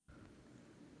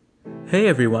Hey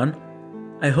everyone,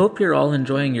 I hope you're all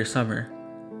enjoying your summer.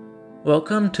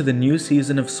 Welcome to the new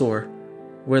season of Soar,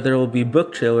 where there will be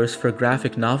book trailers for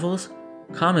graphic novels,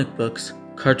 comic books,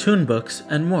 cartoon books,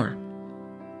 and more.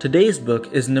 Today's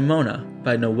book is Nimona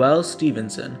by Noelle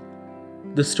Stevenson.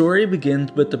 The story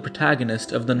begins with the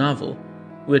protagonist of the novel,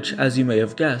 which, as you may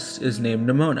have guessed, is named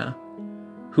Nimona,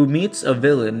 who meets a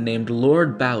villain named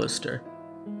Lord Ballister.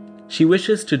 She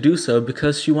wishes to do so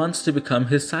because she wants to become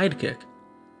his sidekick.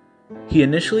 He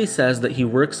initially says that he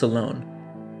works alone,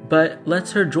 but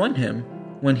lets her join him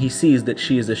when he sees that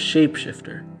she is a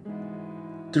shapeshifter.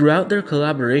 Throughout their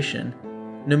collaboration,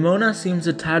 Nimona seems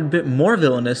a tad bit more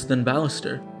villainous than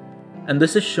Ballister, and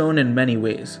this is shown in many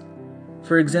ways.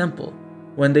 For example,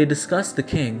 when they discuss the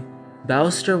king,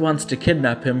 Ballister wants to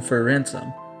kidnap him for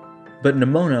ransom, but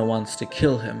Nimona wants to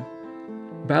kill him.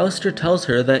 Ballister tells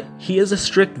her that he has a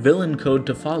strict villain code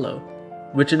to follow,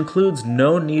 which includes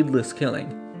no needless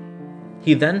killing.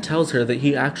 He then tells her that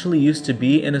he actually used to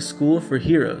be in a school for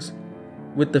heroes,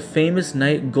 with the famous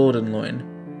knight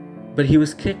Goldenloin, but he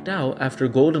was kicked out after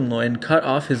Goldenloin cut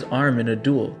off his arm in a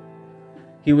duel.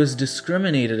 He was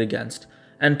discriminated against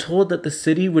and told that the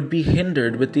city would be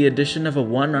hindered with the addition of a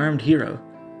one-armed hero,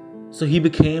 so he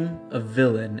became a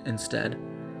villain instead.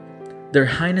 Their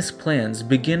heinous plans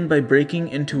begin by breaking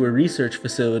into a research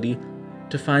facility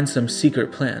to find some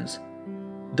secret plans,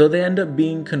 though they end up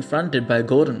being confronted by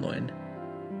Goldenloin.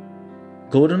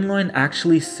 Goldenloin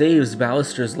actually saves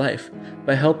Ballister's life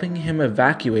by helping him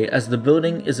evacuate as the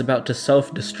building is about to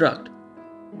self-destruct.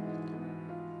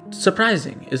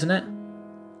 Surprising, isn't it?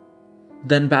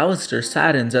 Then Ballister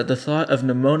saddens at the thought of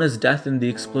Nimona's death in the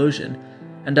explosion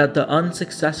and at the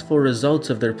unsuccessful results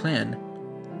of their plan.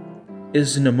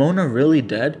 Is Nimona really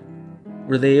dead?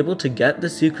 Were they able to get the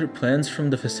secret plans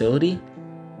from the facility?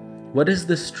 What is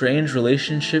this strange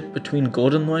relationship between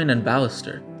Goldenloin and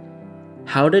Ballister?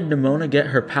 How did Nimona get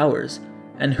her powers,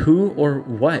 and who or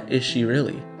what is she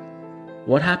really?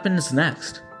 What happens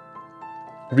next?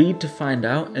 Read to find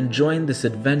out and join this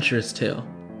adventurous tale.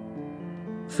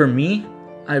 For me,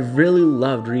 I really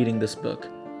loved reading this book.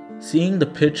 Seeing the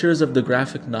pictures of the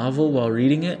graphic novel while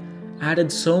reading it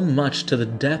added so much to the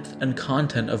depth and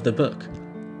content of the book.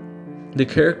 The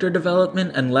character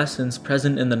development and lessons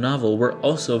present in the novel were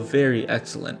also very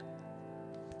excellent.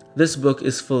 This book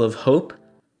is full of hope,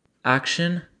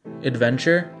 action,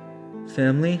 adventure,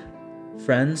 family,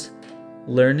 friends,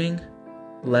 learning,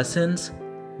 lessons,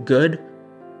 good,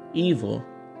 evil,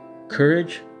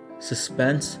 courage,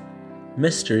 suspense,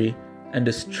 mystery, and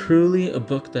is truly a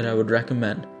book that I would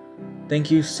recommend.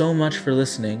 Thank you so much for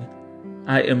listening.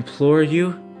 I implore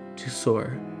you to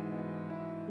soar.